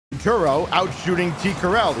Turo out shooting T.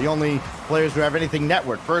 Carell, the only players who have anything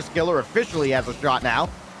network. First killer officially has a shot now,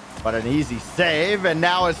 but an easy save. And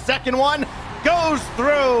now a second one goes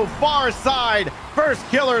through far side. First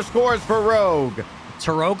killer scores for Rogue.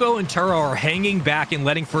 Taroko and Turo are hanging back and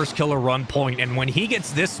letting first killer run point, and when he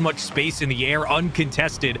gets this much space in the air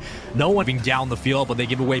uncontested, no one being down the field, but they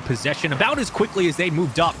give away possession about as quickly as they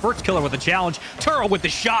moved up. First killer with a challenge, Turo with the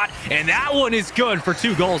shot, and that one is good for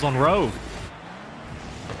 2 goals on Rogue.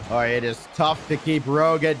 Oh, it is tough to keep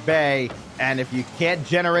Rogue at bay, and if you can't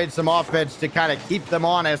generate some offense to kind of keep them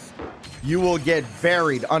honest, you will get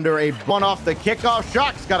buried under a one off the kickoff.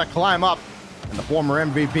 Shock's got to climb up. And the former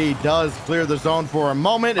MVP does clear the zone for a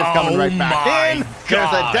moment. It's coming right back in.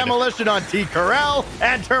 There's a demolition on T. Carell,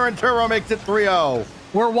 and Turo makes it 3-0.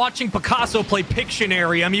 We're watching Picasso play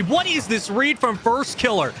Pictionary. I mean, what is this read from first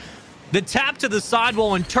killer? The tap to the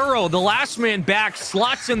sidewall, and Turo, the last man back,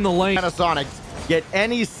 slots in the lane. Soniqs get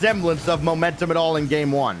any semblance of momentum at all in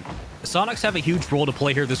game 1. The Soniqs have a huge role to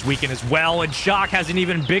play here this weekend as well, and Shock has an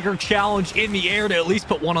even bigger challenge in the air to at least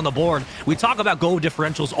put one on the board. We talk about goal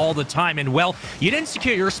differentials all the time, and well, you didn't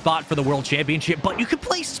secure your spot for the World Championship, but you could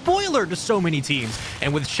play spoiler to so many teams.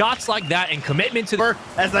 And with shots like that and commitment to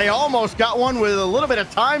as they almost got one with a little bit of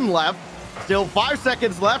time left, still 5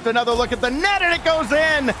 seconds left, another look at the net, and it goes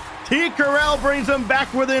in. T. Carell brings them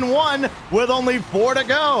back within 1 with only 4 to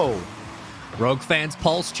go. Rogue fans,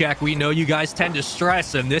 pulse check. We know you guys tend to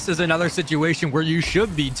stress, and this is another situation where you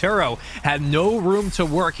should be. Turo had no room to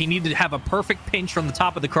work. He needed to have a perfect pinch from the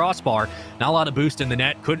top of the crossbar. Not a lot of boost in the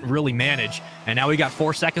net. Couldn't really manage. And now we got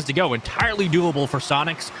 4 seconds to go. Entirely doable for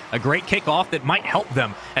Soniqs. A great kickoff that might help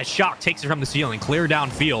them as Shock takes it from the ceiling. Clear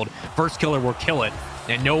downfield. First killer will kill it.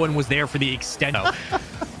 And no one was there for the extent.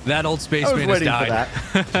 That old spaceman has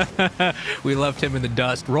died. We left him in the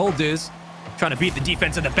dust. Roll Diz. Trying to beat the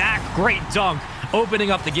defense in the back. Great dunk,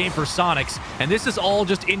 opening up the game for Soniqs. And this is all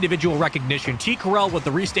just individual recognition. T. Carell with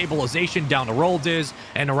the restabilization down to Roll Diz,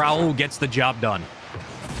 and Raul gets the job done.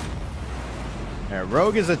 Yeah,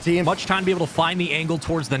 Rogue is a team. Much time to be able to find the angle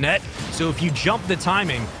towards the net. So if you jump the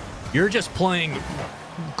timing, you're just playing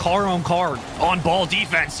car on car on ball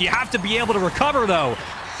defense. You have to be able to recover though.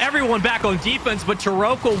 Everyone back on defense, but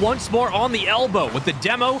Taroko once more on the elbow with the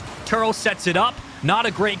demo. Turo sets it up. Not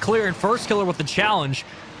a great clear, and first killer with the challenge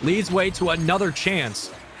leads way to another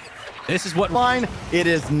chance. This is what line. It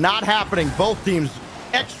is not happening. Both teams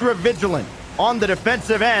extra vigilant on the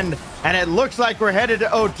defensive end, and it looks like we're headed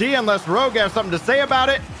to OT unless Rogue has something to say about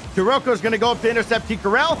it. Taroko's going to go up to intercept T.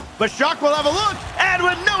 Carell, but Shock will have a look, and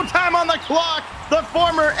with no time on the clock, the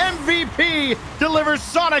former MVP delivers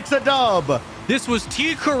Soniqs a dub. This was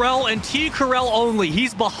T. Carell and T. Carell only.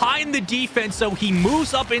 He's behind the defense, so he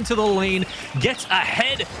moves up into the lane, gets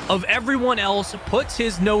ahead of everyone else, puts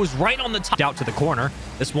his nose right on the top. Out to the corner.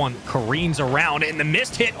 This one careens around, and the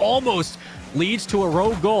missed hit almost leads to a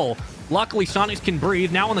Rogue goal. Luckily, Soniqs can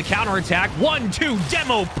breathe. Now on the counterattack. 1-2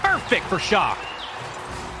 demo. Perfect for Shock.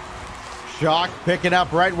 Shock picking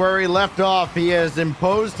up right where he left off. He has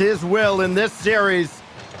imposed his will in this series.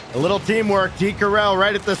 A little teamwork. T. Carell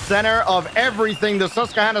right at the center of everything the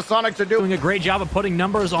Susquehanna Soniqs are doing a great job of putting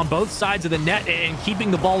numbers on both sides of the net and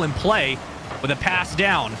keeping the ball in play with a pass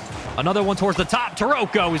down. Another one towards the top.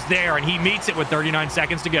 Taroko is there, and he meets it with 39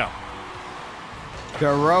 seconds to go.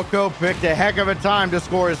 Taroko picked a heck of a time to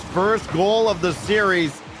score his first goal of the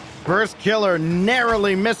series. First killer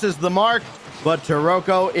narrowly misses the mark, but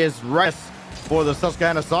Taroko is rest for the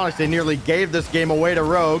Susquehanna Soniqs. They nearly gave this game away to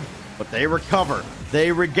Rogue, but they recover. They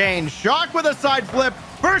regain. Shock with a side flip.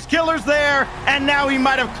 First killer's there, and now he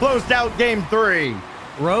might have closed out game 3.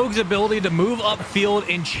 Rogue's ability to move upfield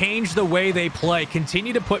and change the way they play.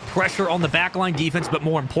 Continue to put pressure on the backline defense, but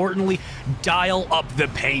more importantly, dial up the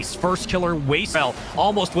pace. First killer waste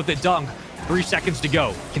almost with the dunk. 3 seconds to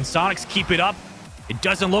go. Can Soniqs keep it up? It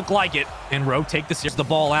doesn't look like it. And Rogue take the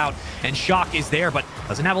ball out, and Shock is there, but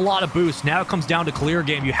doesn't have a lot of boost. Now it comes down to clear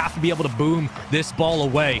game. You have to be able to boom this ball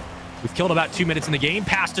away. We've killed about 2 minutes in the game.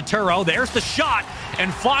 Pass to Turo. There's the shot.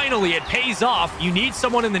 And finally, it pays off. You need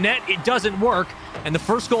someone in the net. It doesn't work. And the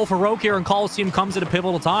first goal for Rogue here in Coliseum comes at a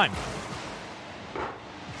pivotal time.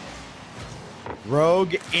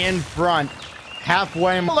 Rogue in front.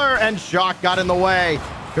 Halfway. Miller and Shock got in the way.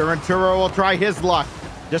 Turo will try his luck.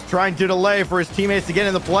 Just trying to delay for his teammates to get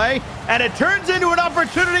in the play. And it turns into an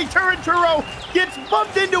opportunity. Turo gets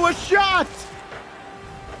bumped into a shot.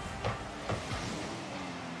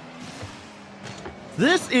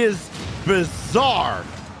 This is bizarre.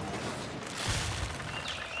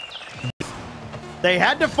 They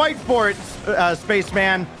had to fight for it,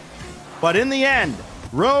 Spaceman. But in the end,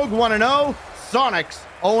 Rogue 1-0, Soniqs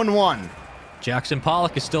 0-1. Jackson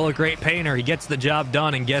Pollock is still a great painter. He gets the job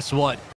done, and guess what?